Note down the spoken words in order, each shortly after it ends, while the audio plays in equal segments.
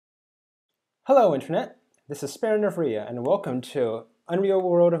Hello Internet, this is Spare Nervria and welcome to Unreal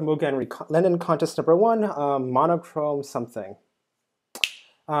World of Mugenri Len'en Contest number 1, monochrome something.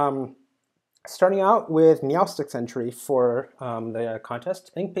 Starting out with Meowstic's entry for the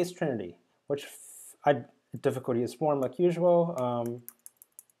contest, ink-based Trinity, which difficulty is 4 like usual.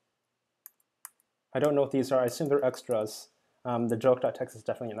 I don't know what these are, I assume they're extras. The joke.txt is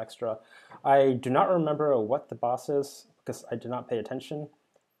definitely an extra. I do not remember what the boss is because I did not pay attention.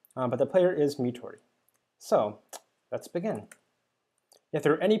 But the player is Mutori. So, let's begin. If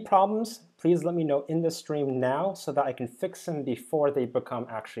there are any problems, please let me know in the stream now so that I can fix them before they become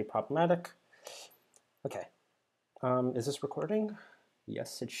actually problematic. Okay. Is this recording?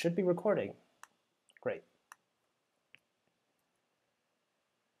 Yes, it should be recording. Great.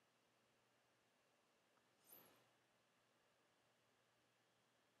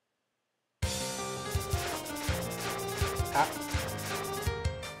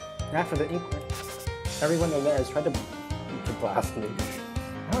 After the ink, everyone in there has tried to blast me.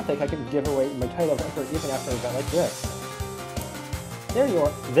 I don't think I could give away my title of Emperor even after an event like this. There you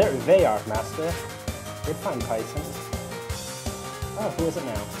are. There they are, Master. Good fun, Tyson. Oh, who is it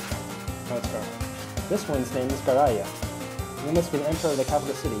now? Oh, it's Garaiya. This one's name is Garaiya. You must be the Emperor of the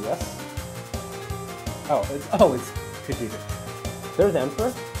capital city, yes? It's Trinity. They're the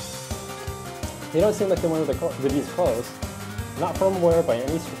Emperor? They don't seem like the one with these clothes. Not from where by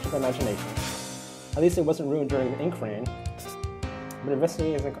any stretch of imagination. At least it wasn't ruined during the ink rain. But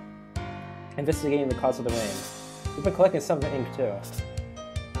investigating the cause of the rain. We've been collecting some of the ink too.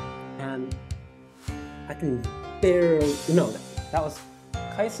 And I can barely... No, that was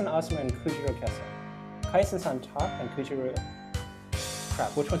Kaisen, Asuma, and Kujiro Kessa. Kaisen's on top and Kujiro...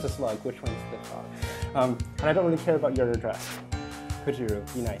 Crap, which one's a slug? Which one's the frog? And I don't really care about your dress. Kujiro,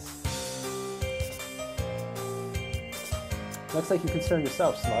 be nice. Looks like you concern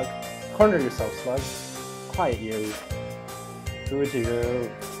yourself, Slug. Corner yourself, Slug. Quiet you.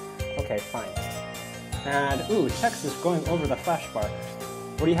 Okay, fine. And, text is going over the flash bar.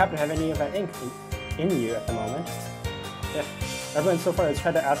 Would you happen to have any of that ink in you at the moment? If everyone so far has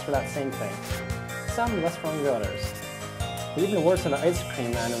tried to ask for that same thing. Some less strong than others. But even worse than the ice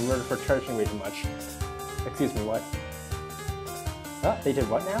cream man and murder for charging way too much. Excuse me, what? Oh, they did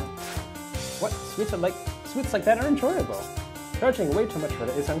what now? What? Sweets like that are enjoyable. Charging way too much for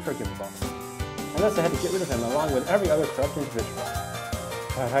it is unforgivable. Unless I had to get rid of him along with every other corrupt individual.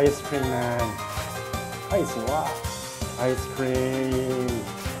 That ice cream man. Ice cream.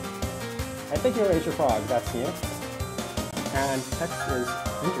 I think you're Rachel Frog, that's you. And text is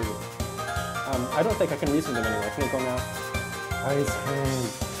injured. I don't think I can reason them anyway. Can I go now? Ice cream.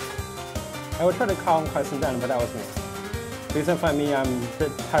 I would try to calm Carson down, but that was me. Please don't find me, I'm a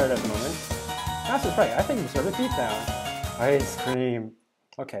bit tired at the moment. That's just right, I think you deserve a beatdown. Ice cream.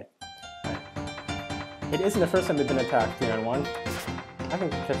 Okay. It isn't the first time we've been attacked, 3-on-1. I can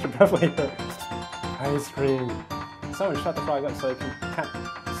catch your breath later. Ice cream. Someone shut the frog up so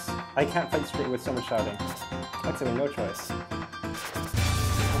I can't fight straight with someone shouting. Actually, no choice.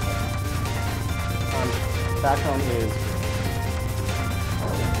 Okay. Background is...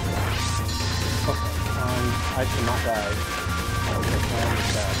 Okay. I should not die. Okay,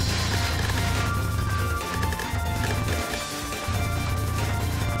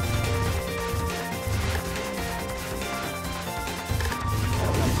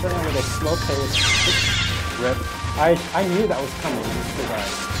 starting with a slow pace rip. I knew that was coming,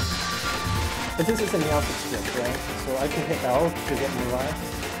 but this is a Meowstic script, right? So I can hit L to get me live.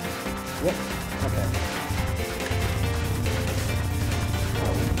 Yep. Okay.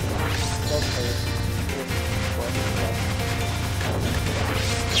 Slow pace.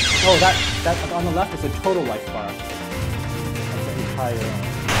 Oh, that on the left is a total life bar. That's the entire.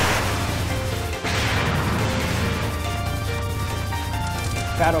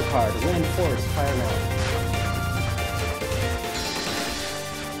 Battle card, wind, force, fire now.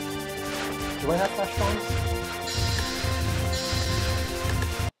 Do I have flash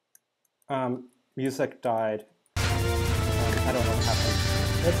bombs? Music died. I don't know what happened.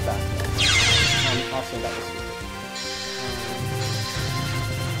 It's back though. Also that was stupid.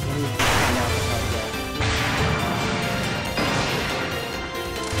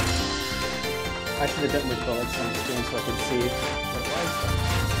 I should have done with bullets on the screen so I could see what it was.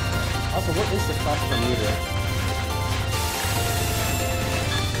 Also, what is the flash per meter?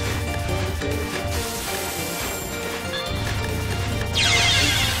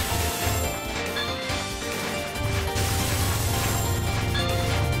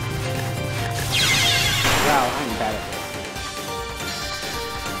 Wow, I'm bad at this.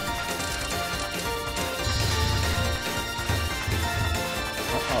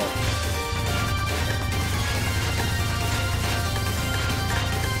 Uh-oh.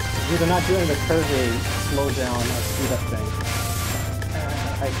 They're not doing the curvy, slow down, speed up thing.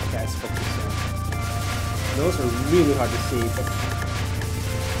 Okay, I spoke too soon. Those are really hard to see, but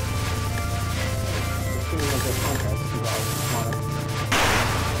the thing is the contrast is well.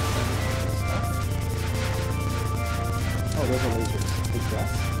 Oh, those are lasers. Big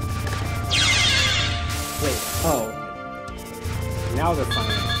dress. Wait, oh. Now they're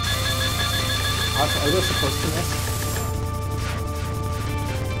firing. Also, are those supposed to miss?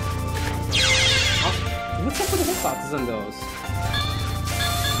 What's up with the hitboxes on those?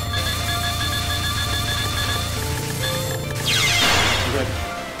 Good.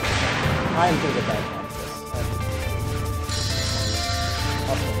 I'm good at that analysis.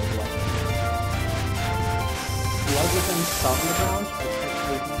 Sluggish and salt on the ground?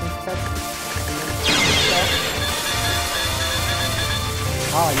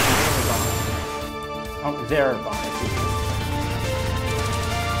 Ah, you can get the bomb. Oh, their bomb.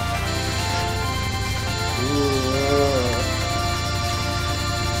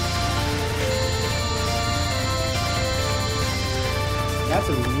 That's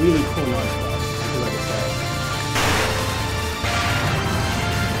a really cool noise, though, like I said.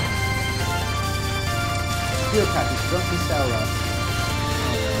 Spear patches, drunken style rush.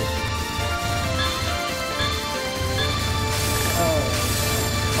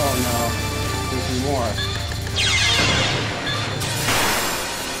 Oh no, there's more.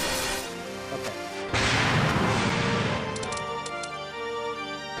 Okay.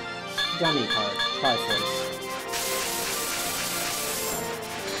 Dummy card, Triforce.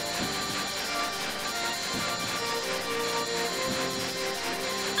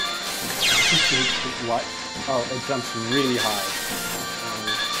 What? Oh, it jumps really high.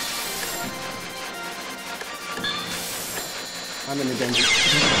 I'm in the danger.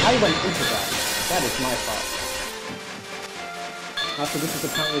 I went into that. That is my fault. Also, this is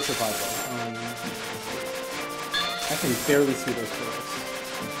apparently survival. I can barely see those doors.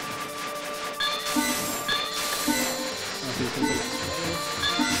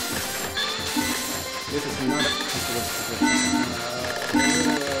 This is not a comfortable position.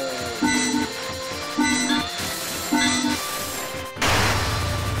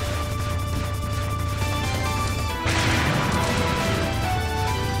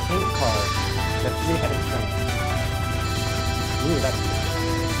 The three-headed train. Ooh, that's good.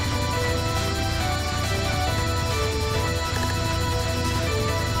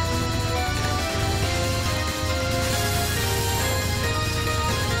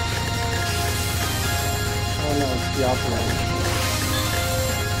 Oh no, it's the opposite.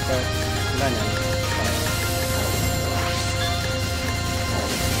 But Len'en.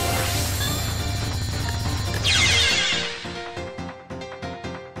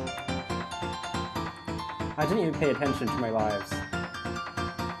 I didn't even pay attention to my lives.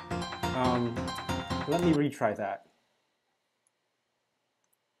 Let me retry that.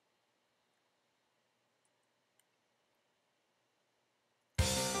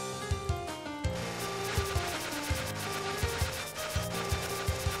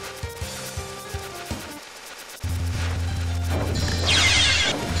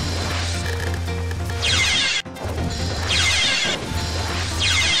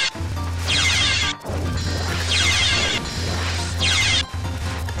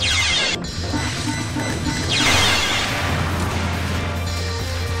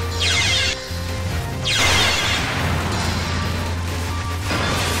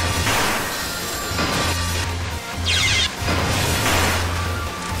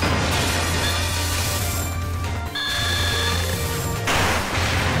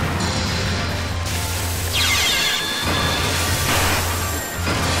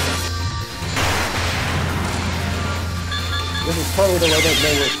 This is totally the way that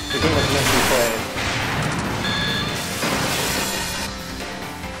the game was meant to be played.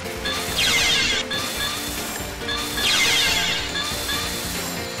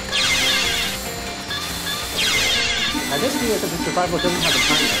 I just feel that the survival doesn't have a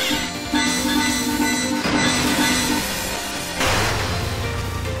timer.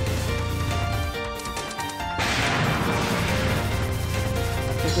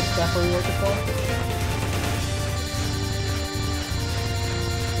 Is this stuff where you work for?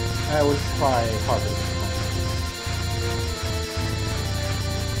 I would try harder.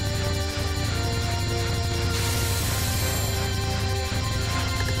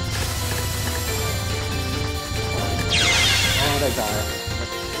 And I die.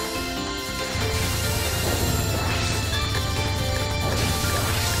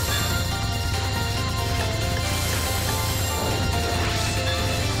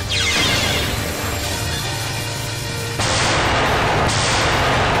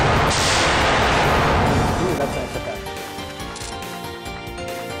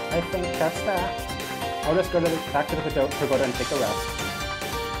 I'll just go back to the pagoda and take a rest.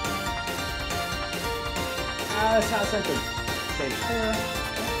 It's not sent to stage 4.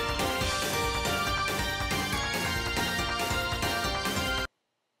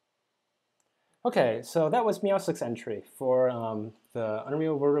 Okay, so that was Meowstic's entry for the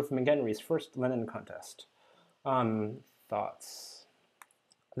Unreal World of Mugenri's first Len'en contest. Thoughts?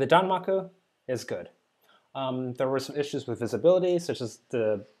 The Danmaku is good. There were some issues with visibility, such as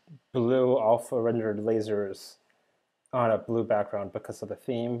the blue alpha rendered lasers on a blue background because of the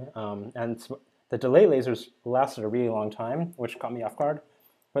theme, and the delay lasers lasted a really long time, which caught me off guard.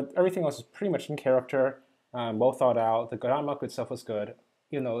 But everything else is pretty much in character, well thought out. The Danmaku itself was good,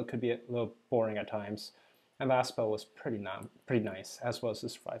 even though it could be a little boring at times. And last spell was pretty nice, as well as the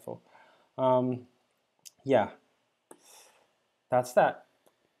survival. Yeah, that's that.